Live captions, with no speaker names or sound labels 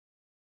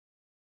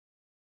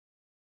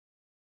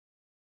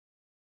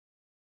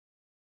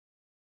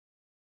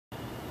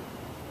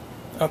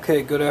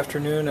Okay, good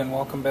afternoon and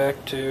welcome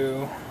back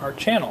to our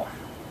channel.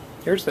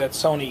 Here's that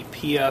Sony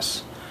PS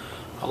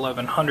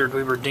 1100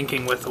 we were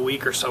dinking with a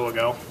week or so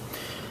ago.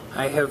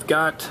 I have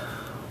got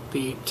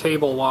the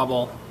table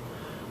wobble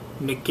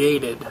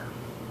negated.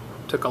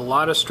 Took a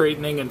lot of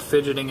straightening and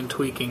fidgeting and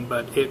tweaking,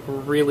 but it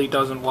really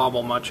doesn't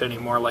wobble much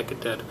anymore like it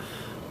did.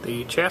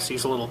 The chassis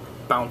is a little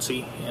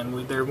bouncy, and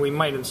we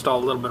might install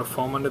a little bit of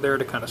foam under there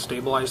to kind of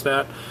stabilize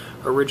that.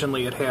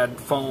 Originally it had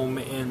foam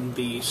in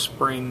the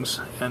springs,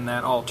 and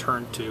that all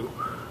turned to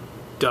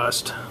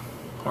dust,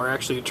 or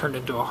actually it turned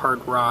into a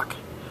hard rock.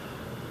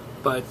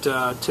 But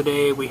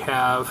today we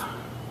have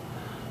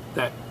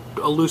that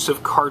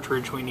elusive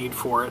cartridge we need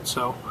for it,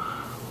 so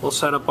we'll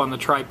set up on the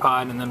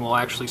tripod and then we'll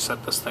actually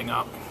set this thing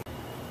up.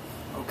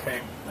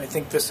 Okay, I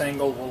think this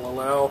angle will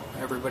allow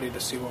everybody to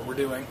see what we're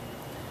doing.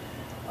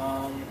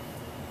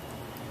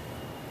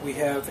 We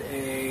have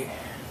a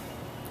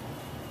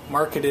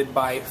marketed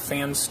by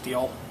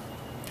Fansteel,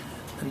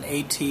 an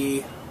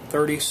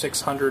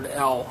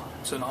AT3600L.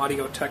 It's an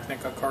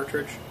Audio-Technica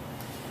cartridge.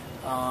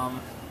 I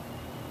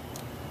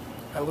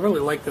really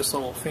like this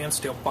little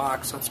Fansteel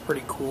box. That's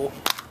pretty cool.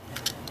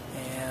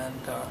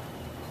 And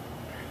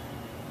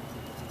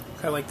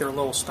I like their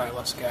little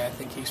stylus guy. I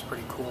think he's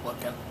pretty cool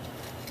looking.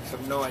 I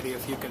have no idea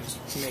if you can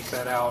make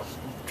that out.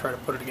 Try to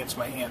put it against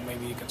my hand.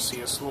 Maybe you can see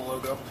his little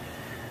logo.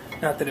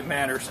 Not that it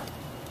matters.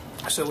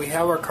 So we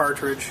have our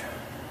cartridge,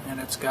 and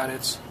it's got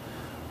its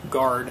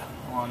guard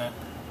on it.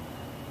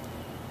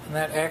 And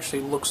that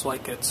actually looks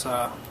like it's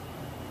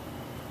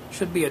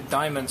should be a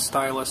diamond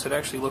stylus. It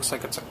actually looks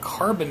like it's a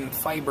carbon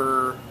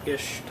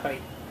fiber-ish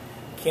type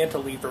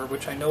cantilever,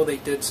 which I know they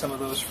did some of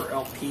those for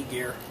LP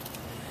gear.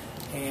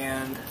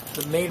 And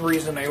the main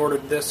reason I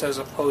ordered this as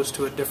opposed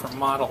to a different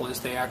model is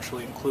they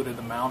actually included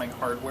the mounting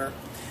hardware.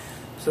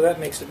 So that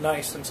makes it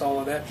nice since all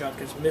of that junk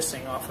is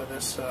missing off of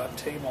this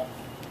table.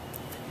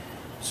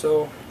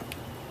 So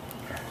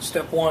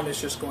step one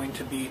is just going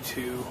to be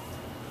to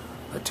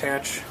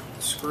attach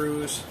the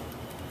screws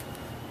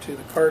to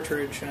the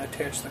cartridge and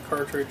attach the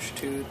cartridge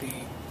to the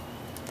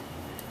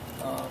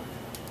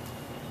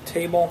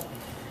table.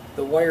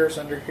 The wires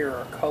under here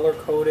are color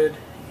coded,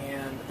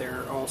 and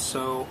they're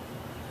also,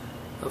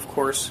 of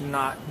course,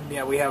 not,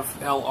 we have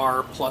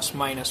LR plus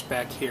minus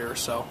back here,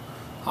 so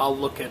I'll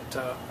look at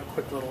a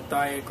quick little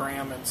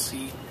diagram and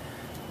see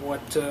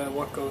what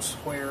goes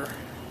where.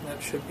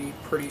 That should be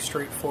pretty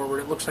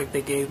straightforward. It looks like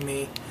they gave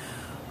me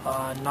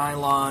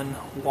nylon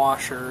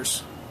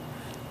washers,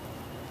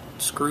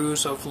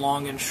 screws of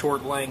long and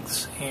short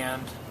lengths,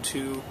 and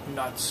 2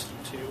 nuts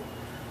to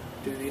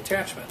do the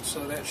attachment.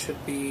 So that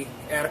should be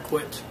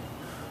adequate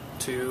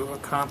to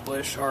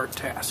accomplish our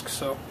task.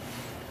 So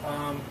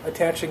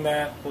attaching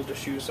that, we'll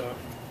just use a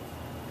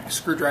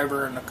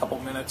screwdriver in a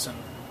couple minutes, and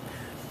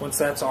once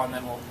that's on,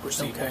 then we'll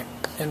proceed. Okay.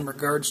 In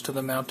regards to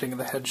the mounting of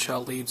the head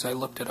shell leads, I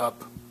looked it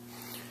up.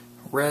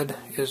 Red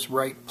is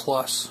right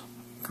plus,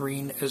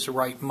 green is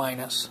right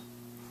minus,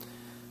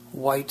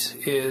 white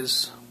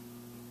is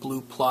blue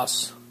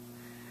plus,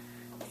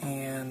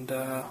 and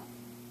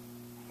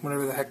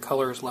whatever the heck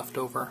color is left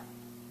over.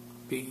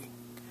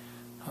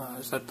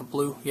 Is that the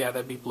blue? Yeah,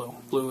 that'd be blue.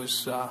 Blue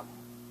is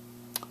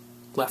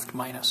left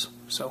minus.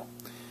 So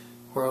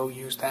we'll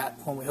use that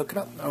when we hook it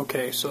up.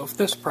 Okay, so if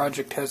this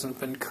project hasn't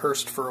been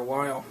cursed for a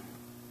while,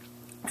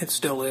 it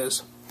still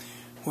is.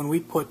 When we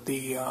put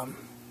the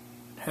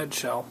head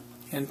shell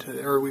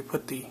into, or we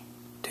put the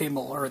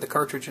table or the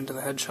cartridge into the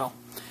head shell,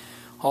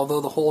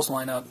 although the holes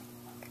line up,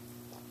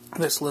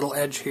 this little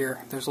edge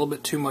here, there's a little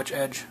bit too much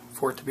edge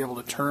for it to be able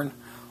to turn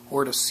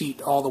or to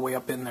seat all the way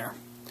up in there.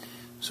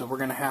 So we're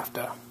going to have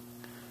to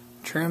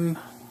trim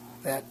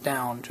that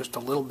down just a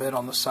little bit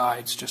on the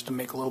sides just to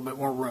make a little bit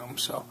more room.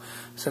 So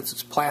since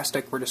it's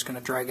plastic, we're just going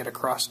to drag it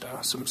across to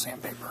some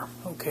sandpaper.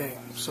 Okay,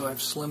 so I've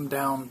slimmed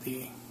down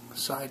the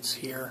sides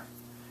here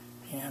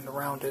and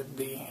rounded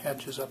the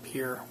edges up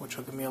here, which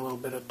will give me a little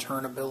bit of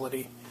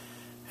turnability,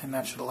 and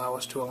that should allow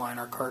us to align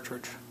our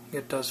cartridge.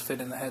 It does fit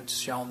in the head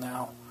shell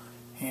now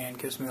and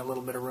gives me a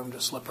little bit of room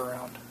to slip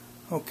around.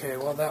 Okay,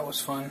 well, that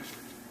was fun.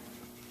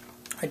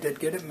 I did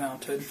get it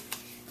mounted,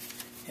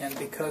 and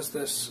because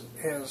this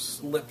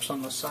has lips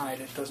on the side,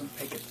 it doesn't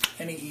make it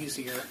any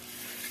easier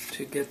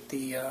to get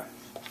the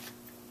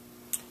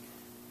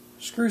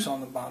screws on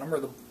the bottom,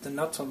 or the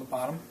nuts on the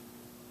bottom.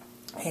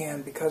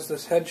 And because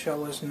this head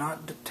shell is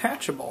not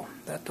detachable,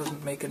 that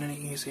doesn't make it any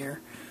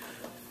easier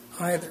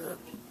either.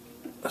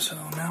 So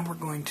now we're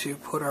going to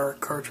put our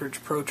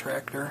cartridge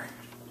protractor,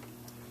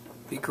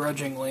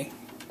 begrudgingly.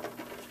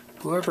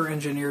 Whoever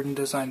engineered and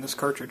designed this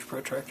cartridge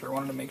protractor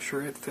wanted to make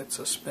sure it fits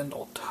a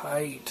spindle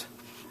tight.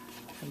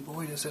 And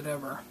boy, does it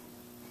ever.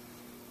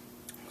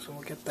 So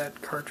we'll get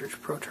that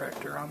cartridge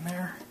protractor on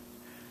there.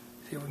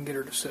 See if we can get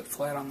her to sit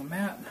flat on the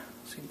mat.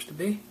 Seems to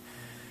be.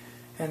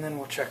 And then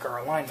we'll check our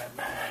alignment.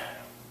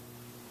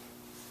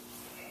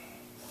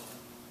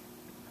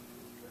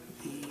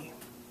 The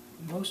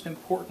most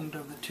important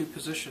of the two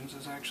positions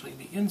is actually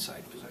the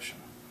inside position.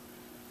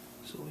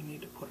 So we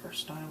need to put our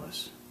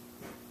stylus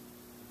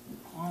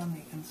on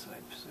the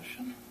inside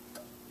position.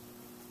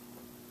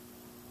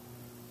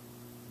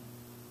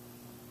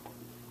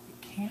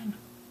 can.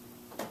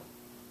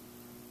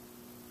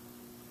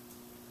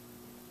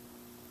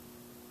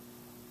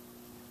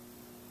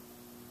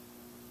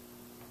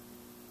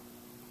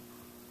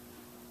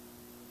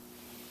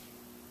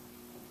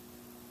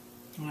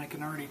 And I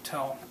can already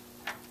tell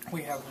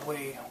we have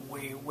way,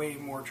 way, way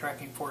more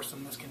tracking force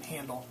than this can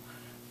handle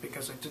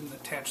because I didn't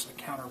attach the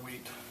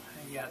counterweight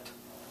yet.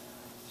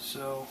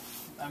 So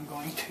I'm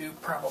going to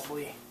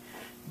probably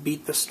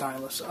beat the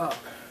stylus up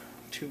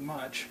too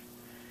much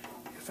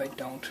if I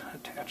don't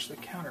attach the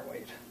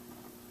counterweight.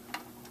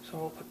 So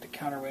we'll put the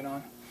counterweight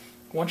on.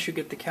 Once you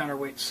get the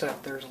counterweight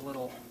set, there's a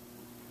little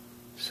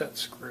set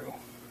screw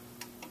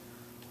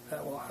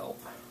that will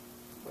help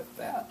with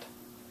that.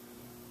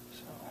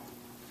 So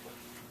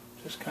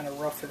just kind of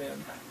rough it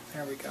in.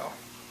 There we go.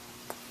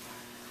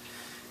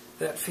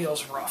 That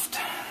feels roughed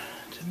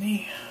to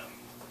me.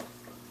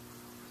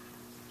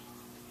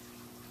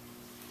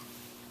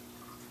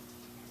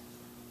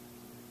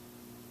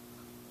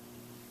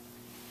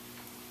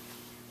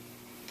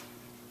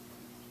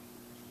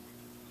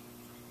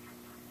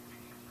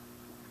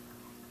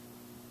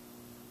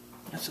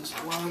 This is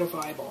a lot of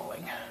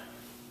eyeballing.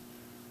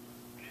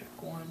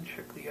 Check one,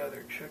 check the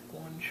other, check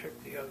one, check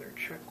the other,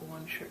 check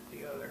one, check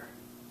the other.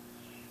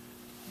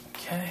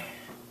 Okay.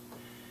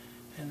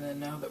 And then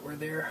now that we're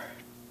there,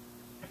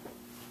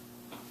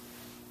 you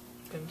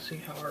can see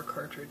how our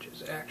cartridge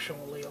is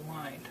actually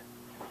aligned.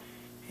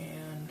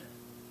 And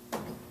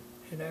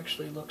it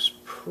actually looks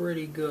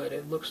pretty good.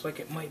 It looks like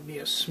it might be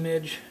a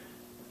smidge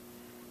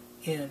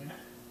in,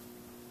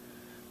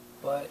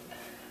 but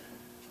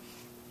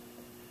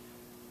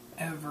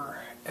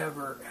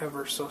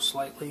ever so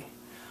slightly.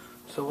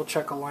 So we'll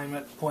check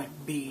alignment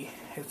point B.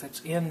 If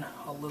it's in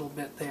a little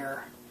bit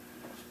there,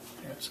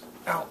 it's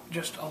out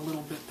just a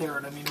little bit there,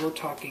 and I mean we're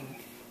talking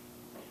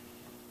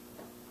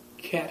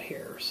cat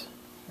hairs.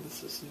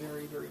 This is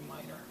very, very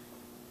minor.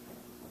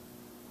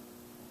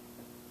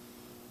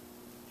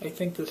 I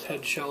think this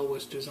head shell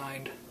was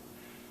designed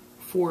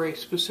for a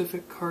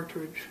specific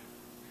cartridge,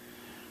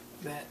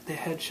 that the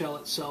head shell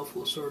itself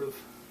will sort of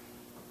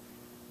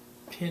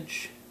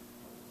pinch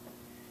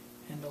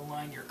and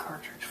align your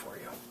cartridge for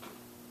you.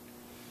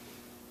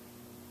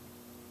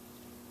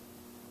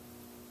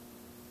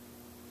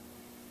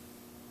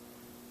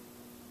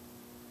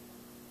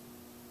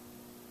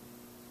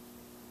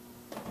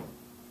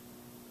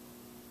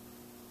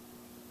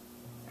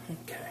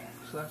 Okay,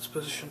 so that's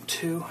position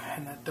 2,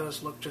 and that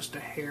does look just a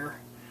hair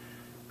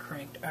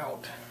cranked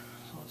out.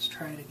 So let's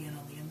try it again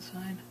on the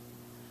inside.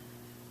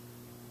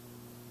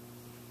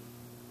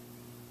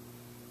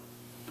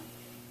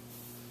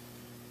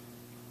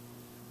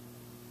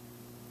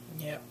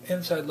 Yeah,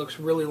 inside looks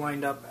really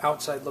lined up,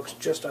 outside looks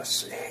just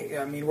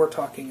I mean, we're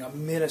talking a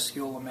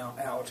minuscule amount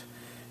out.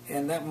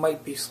 And that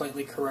might be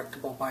slightly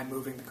correctable by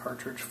moving the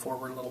cartridge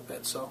forward a little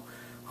bit. So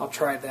I'll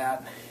try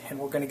that, and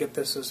we're going to get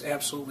this as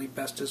absolutely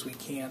best as we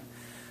can.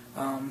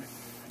 I'm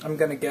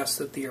going to guess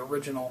that the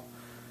original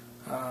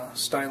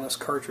stylus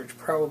cartridge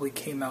probably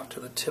came out to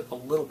the tip a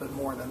little bit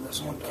more than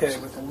this one. Okay,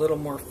 with a little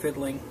more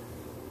fiddling,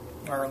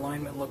 our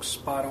alignment looks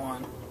spot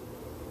on.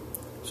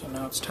 So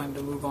now it's time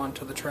to move on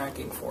to the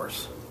tracking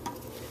force.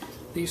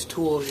 These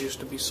tools used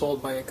to be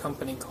sold by a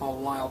company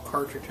called Lyle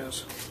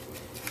Cartridges,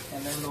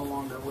 and they're no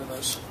longer with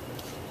us.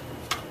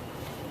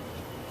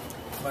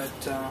 But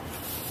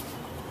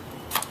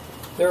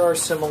there are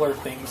similar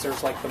things.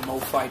 There's like the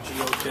MoFi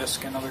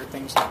Geodisc and other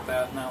things like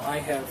that. Now I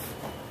have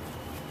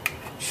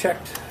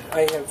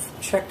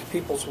checked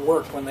people's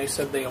work when they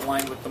said they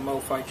aligned with the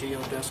MoFi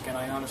Geodisc, and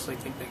I honestly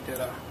think they did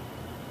a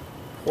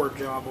poor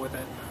job with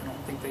it. I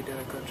don't think they did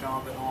a good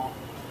job at all.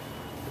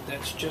 But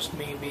that's just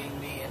me being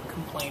me and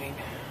complaining.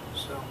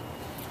 So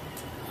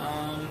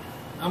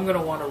I'm going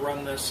to want to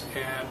run this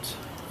at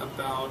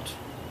about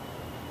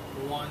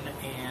 1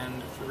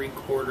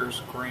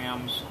 3/4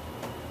 grams.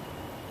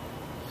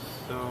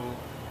 So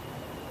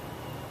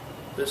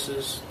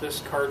this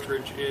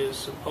cartridge is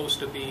supposed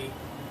to be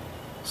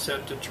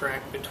set to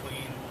track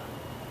between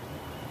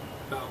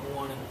about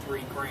 1 and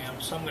 3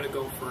 grams. So I'm going to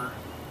go for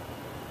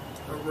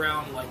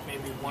around like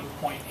maybe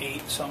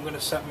 1.8. So I'm going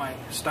to set my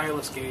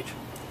stylus gauge.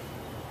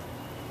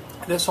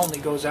 This only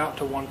goes out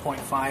to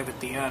 1.5 at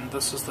the end.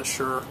 This is the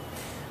Shure.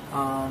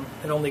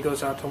 It only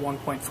goes out to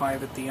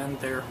 1.5 at the end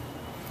there.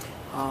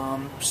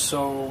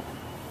 So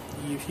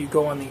if you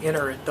go on the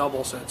inner, it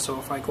doubles it. So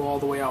if I go all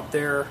the way out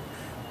there,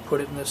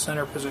 put it in the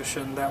center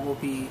position, that will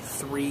be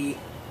 3.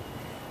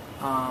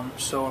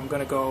 So I'm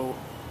going to go,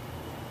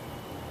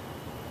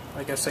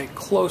 like I say,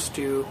 close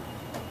to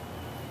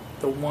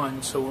the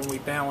 1. So when we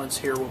balance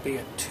here, we'll be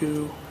at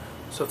 2.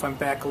 So if I'm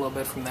back a little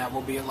bit from that,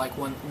 we'll be at like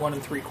 1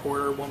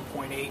 3/4,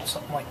 1.8,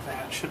 something like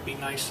that. Should be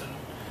nice and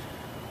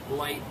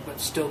light, but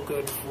still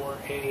good for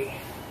a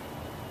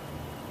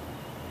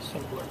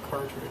simpler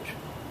cartridge.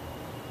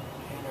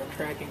 And our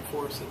tracking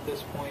force at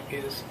this point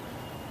is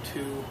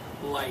too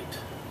light.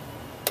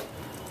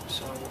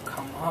 So we'll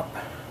come up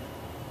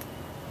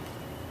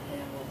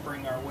and we'll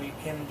bring our weight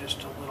in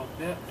just a little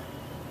bit.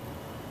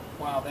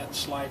 Wow, that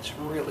slides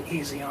really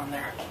easy on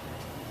there.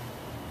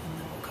 And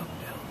then we'll come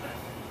down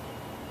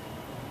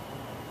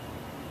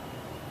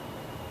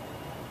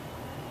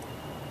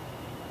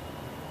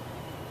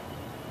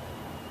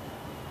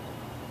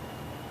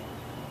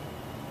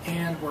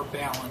and we're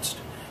balanced.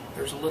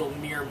 There's a little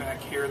mirror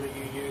back here that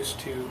you use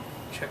to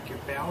check your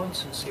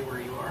balance and see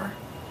where you are.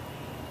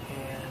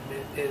 And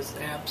it is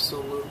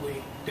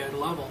absolutely dead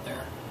level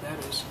there. That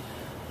is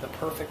the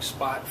perfect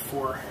spot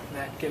for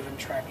that given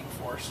tracking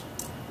force.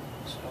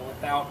 So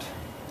without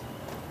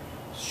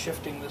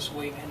shifting this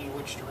weight any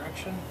which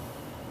direction,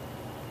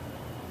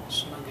 I'll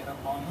snug it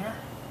up on there.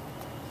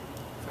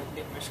 If I can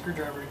get my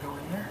screwdriver to go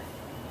in there.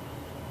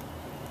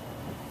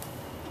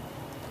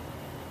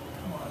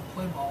 Come on,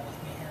 play ball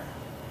with me here.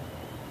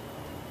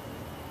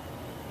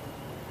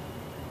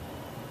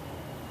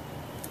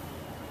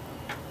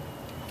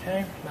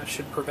 Okay, that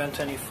should prevent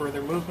any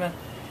further movement,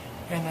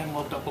 and then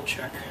we'll double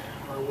check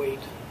our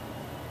weight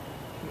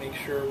to make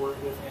sure we're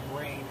within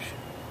range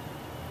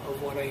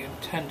of what I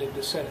intended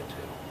to set it to.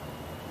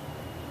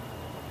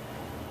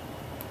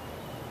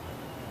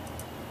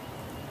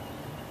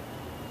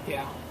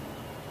 Yeah,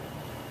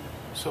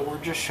 so we're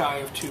just shy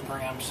of 2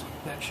 grams.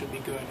 That should be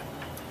good.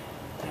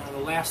 Now the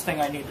last thing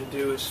I need to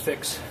do is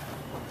fix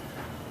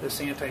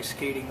this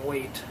anti-skating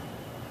weight.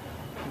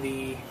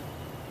 The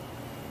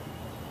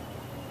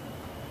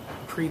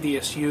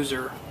previous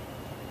user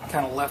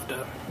kind of left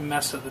a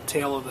mess of the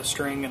tail of the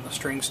string, and the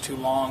string's too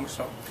long,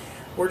 so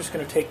we're just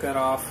going to take that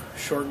off,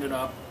 shorten it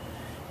up,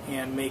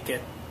 and make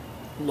it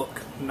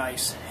look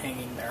nice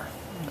hanging there.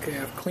 Okay,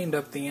 I've cleaned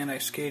up the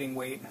anti-skating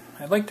weight.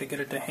 I'd like to get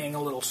it to hang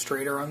a little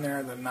straighter on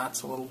there. The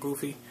knot's a little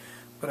goofy,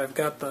 but I've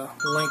got the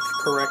length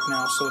correct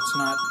now so it's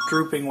not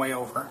drooping way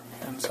over,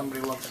 and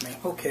somebody looked at me.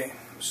 Okay,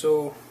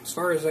 so as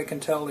far as I can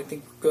tell, I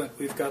think we're good.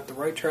 We've got the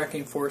right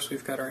tracking force,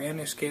 we've got our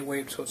anti-skate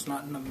weight, so it's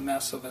not in a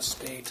mess of a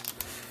state.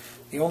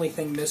 The only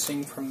thing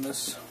missing from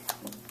this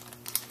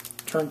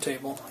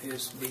turntable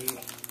is the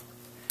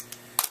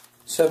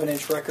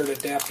 7-inch record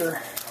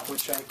adapter,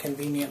 which I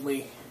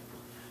conveniently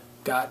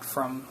got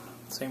from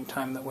the same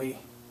time that we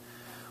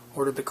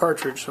ordered the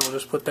cartridge. So we'll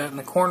just put that in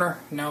the corner.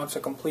 Now it's a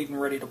complete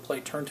and ready to play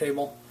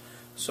turntable.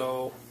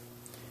 So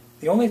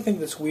the only thing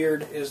that's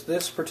weird is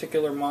this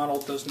particular model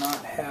does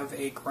not have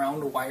a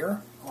ground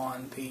wire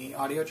on the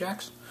audio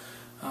jacks.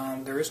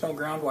 There is no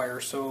ground wire,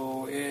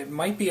 so it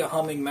might be a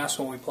humming mess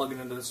when we plug it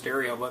into the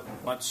stereo, but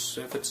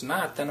if it's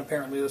not, then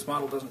apparently this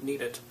model doesn't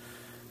need it.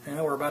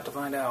 And we're about to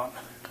find out.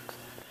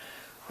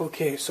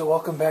 Okay, so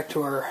welcome back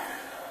to our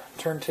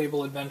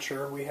turntable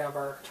adventure. We have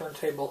our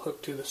turntable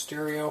hooked to the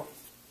stereo,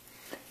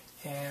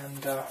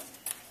 and I'm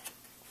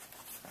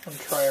going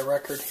to try a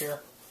record here.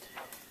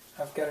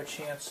 I've got a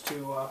chance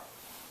to,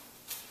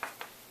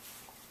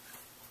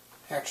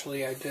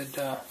 actually I did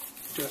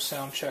do a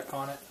sound check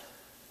on it.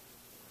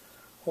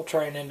 We'll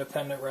try an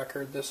independent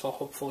record. This will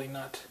hopefully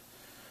not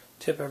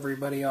tip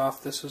everybody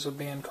off. This is a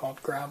band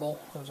called Gravel.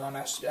 It was on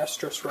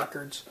Estrus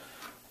Records.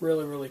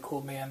 Really, really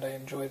cool band. I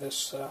enjoy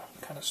this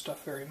kind of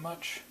stuff very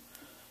much.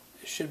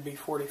 It should be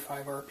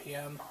 45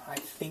 RPM, I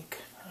think.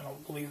 I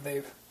don't believe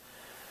they've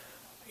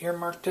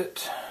earmarked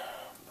it,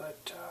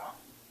 but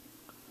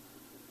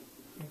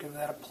I'll give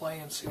that a play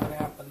and see what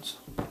happens.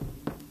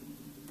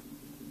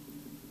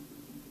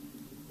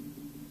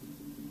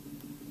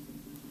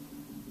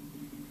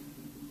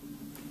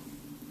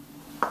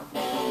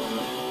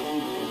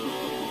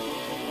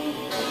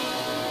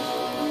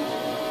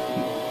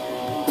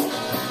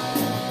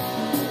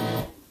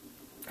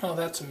 Oh,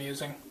 that's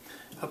amusing.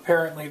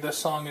 Apparently this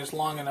song is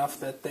long enough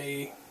that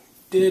they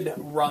did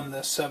run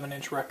this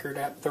 7-inch record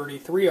at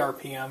 33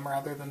 RPM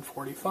rather than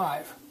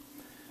 45.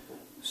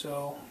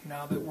 So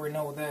now that we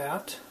know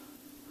that,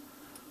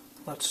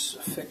 let's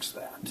fix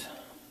that.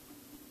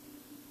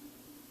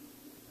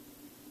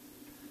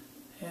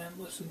 And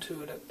listen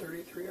to it at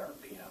 33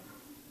 RPM.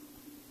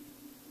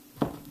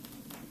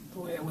 The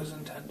way it was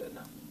intended.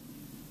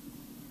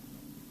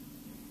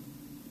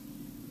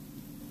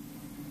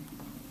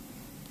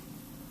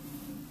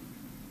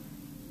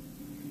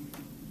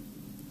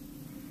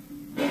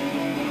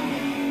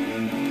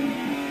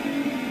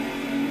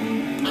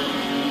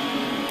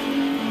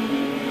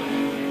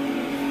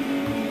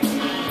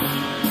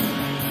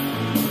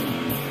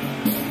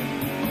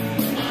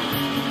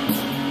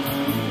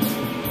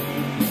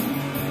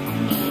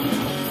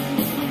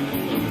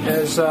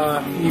 As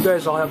you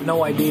guys all have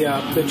no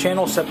idea, the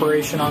channel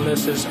separation on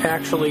this is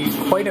actually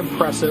quite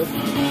impressive.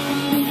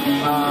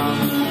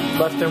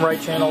 Left and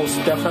right channels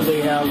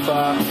definitely have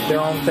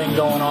their own thing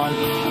going on.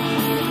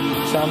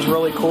 Sounds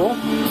really cool.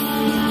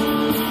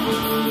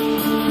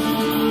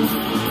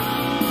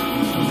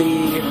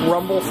 The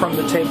rumble from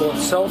the table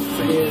itself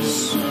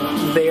is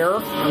there.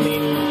 I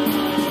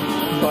mean,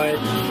 but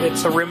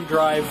it's a rim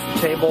drive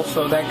table,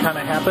 so that kind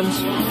of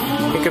happens.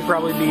 It could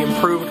probably be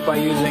improved by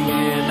using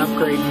an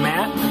upgrade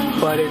mat,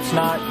 but it's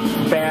not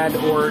bad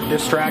or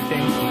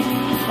distracting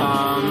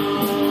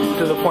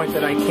to the point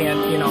that I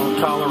can't,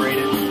 tolerate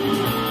it.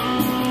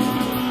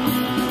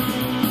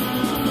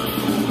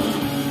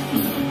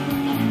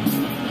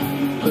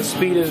 The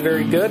speed is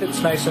very good.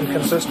 It's nice and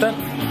consistent.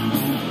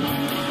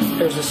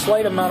 There's a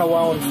slight amount of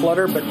wow and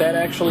flutter, but that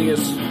actually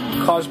is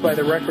caused by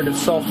the record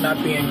itself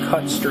not being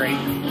cut straight.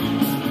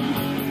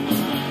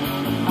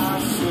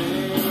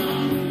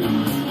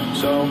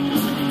 So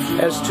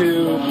as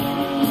to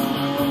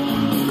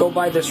go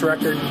buy this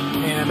record,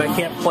 and I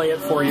can't play it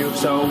for you,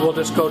 so we'll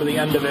just go to the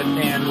end of it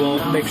and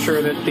we'll make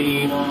sure that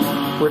the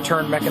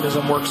return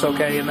mechanism works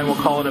okay, and then we'll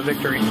call it a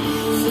victory.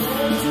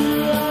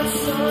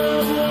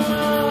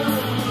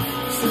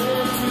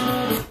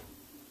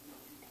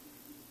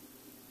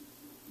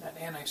 That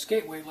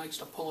anti-skateway likes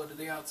to pull it to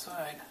the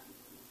outside.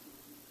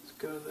 Let's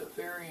go to the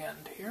very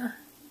end here.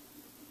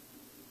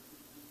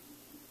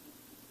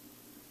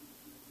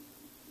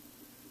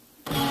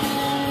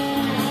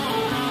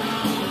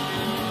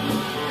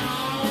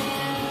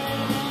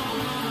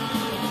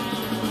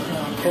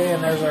 Okay,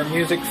 and there's our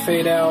music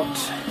fade out.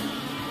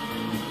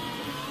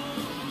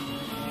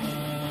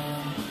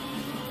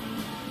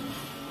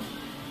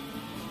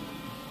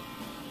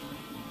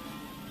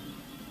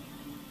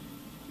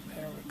 And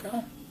there we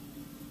go.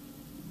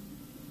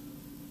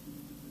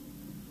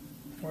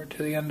 We're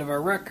to the end of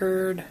our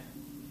record.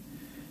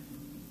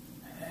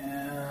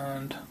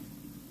 And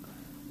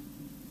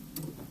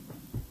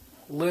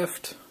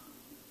lift,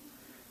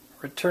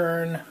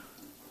 return,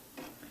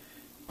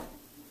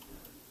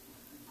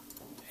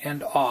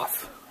 and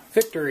off.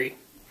 Victory.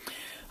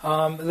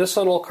 This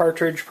little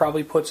cartridge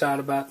probably puts out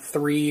about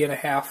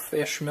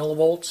 3.5-ish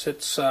millivolts.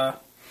 It's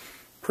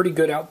pretty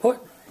good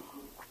output,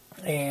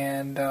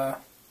 and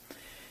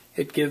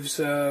it gives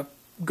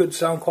good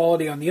sound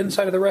quality on the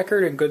inside of the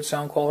record and good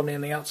sound quality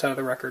on the outside of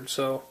the record.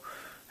 So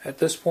at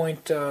this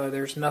point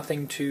there's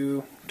nothing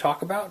to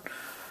talk about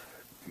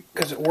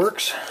because it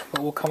works,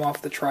 but we'll come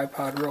off the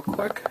tripod real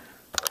quick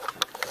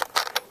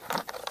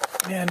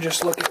and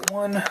just look at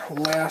one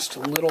last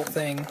little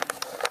thing,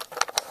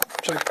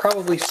 which I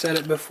probably said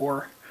it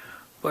before,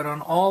 but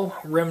on all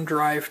rim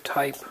drive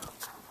type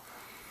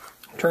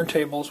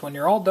turntables, when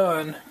you're all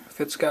done,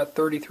 if it's got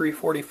 33,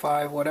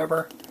 45,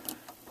 whatever,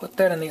 put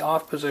that in the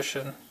off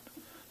position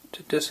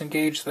to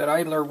disengage that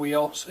idler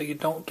wheel so you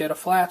don't get a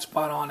flat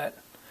spot on it.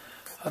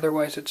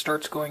 Otherwise it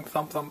starts going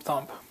thump, thump,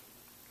 thump.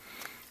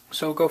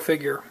 So go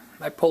figure.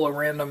 I pull a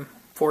random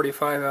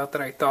 45 out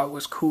that I thought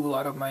was cool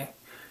out of my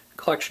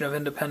collection of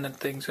independent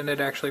things, and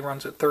it actually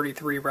runs at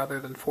 33 rather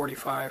than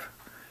 45.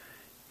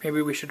 Maybe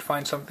we should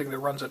find something that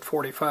runs at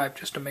 45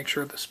 just to make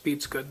sure the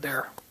speed's good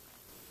there.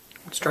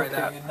 Let's try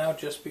that. And now,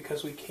 just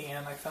because we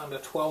can, I found a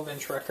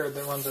 12-inch record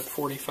that runs at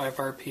 45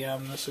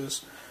 RPM. This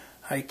is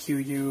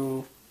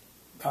IQU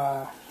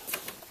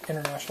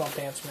International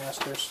Dance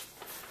Masters.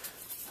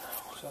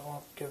 So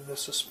I'll give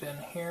this a spin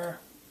here.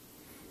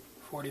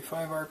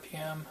 45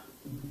 RPM.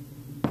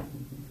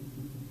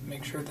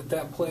 Make sure that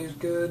that plays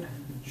good.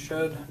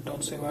 Should.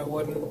 Don't see why it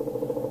wouldn't.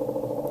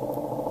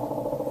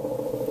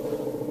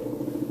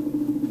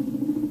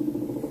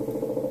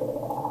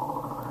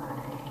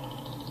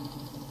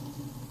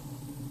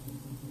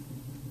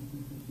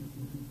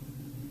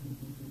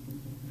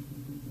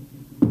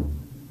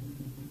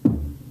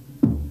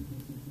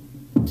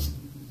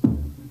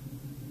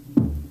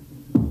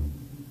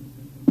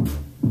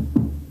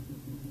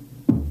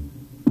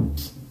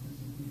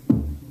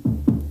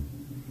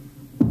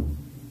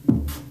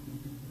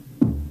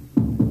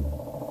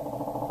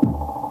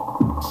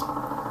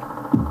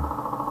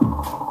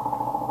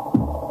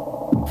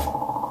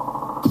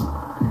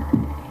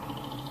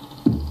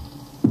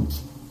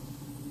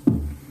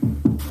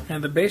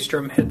 And the bass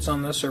drum hits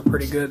on this are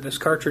pretty good. This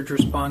cartridge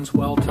responds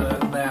well to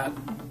that.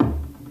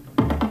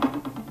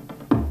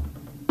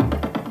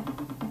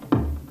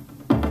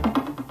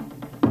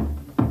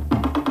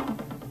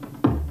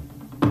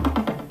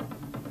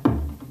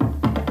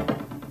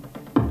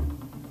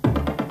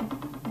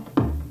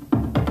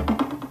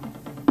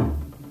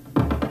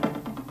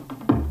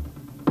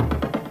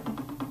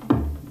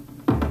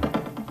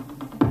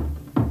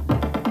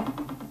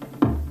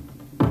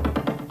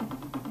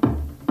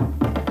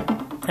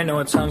 I know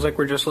it sounds like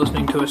we're just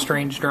listening to a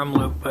strange drum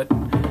loop, but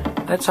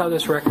that's how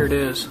this record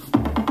is.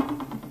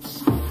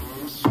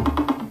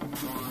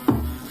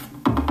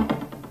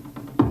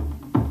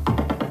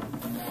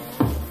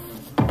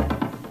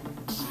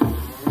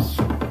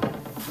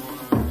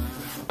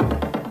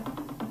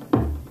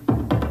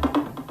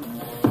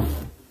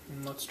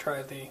 And let's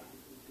try the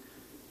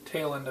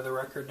tail end of the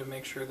record to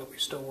make sure that we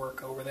still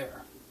work over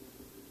there.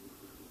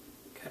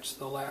 Catch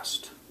the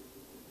last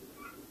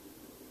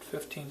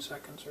 15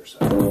 seconds or so.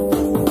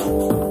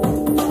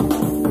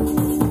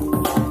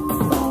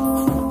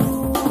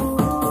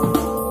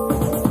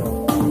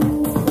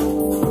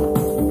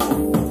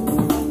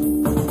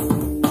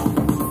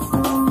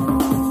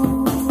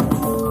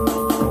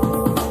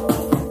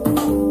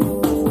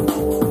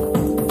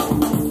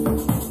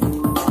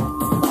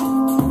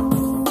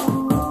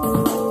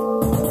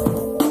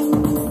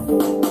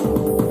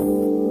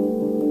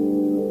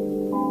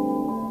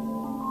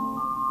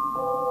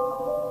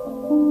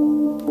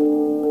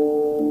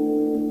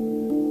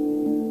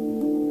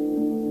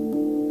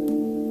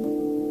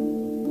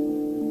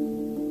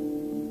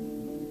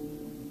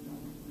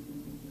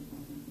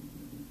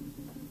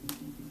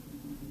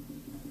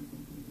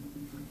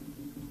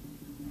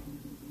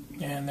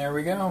 And there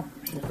we go.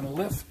 You're going to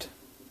lift,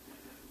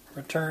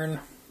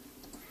 return,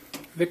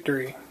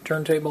 victory.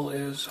 Turntable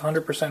is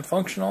 100%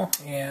 functional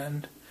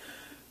and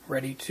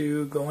ready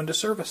to go into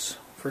service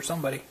for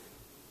somebody.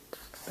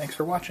 Thanks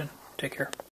for watching. Take care.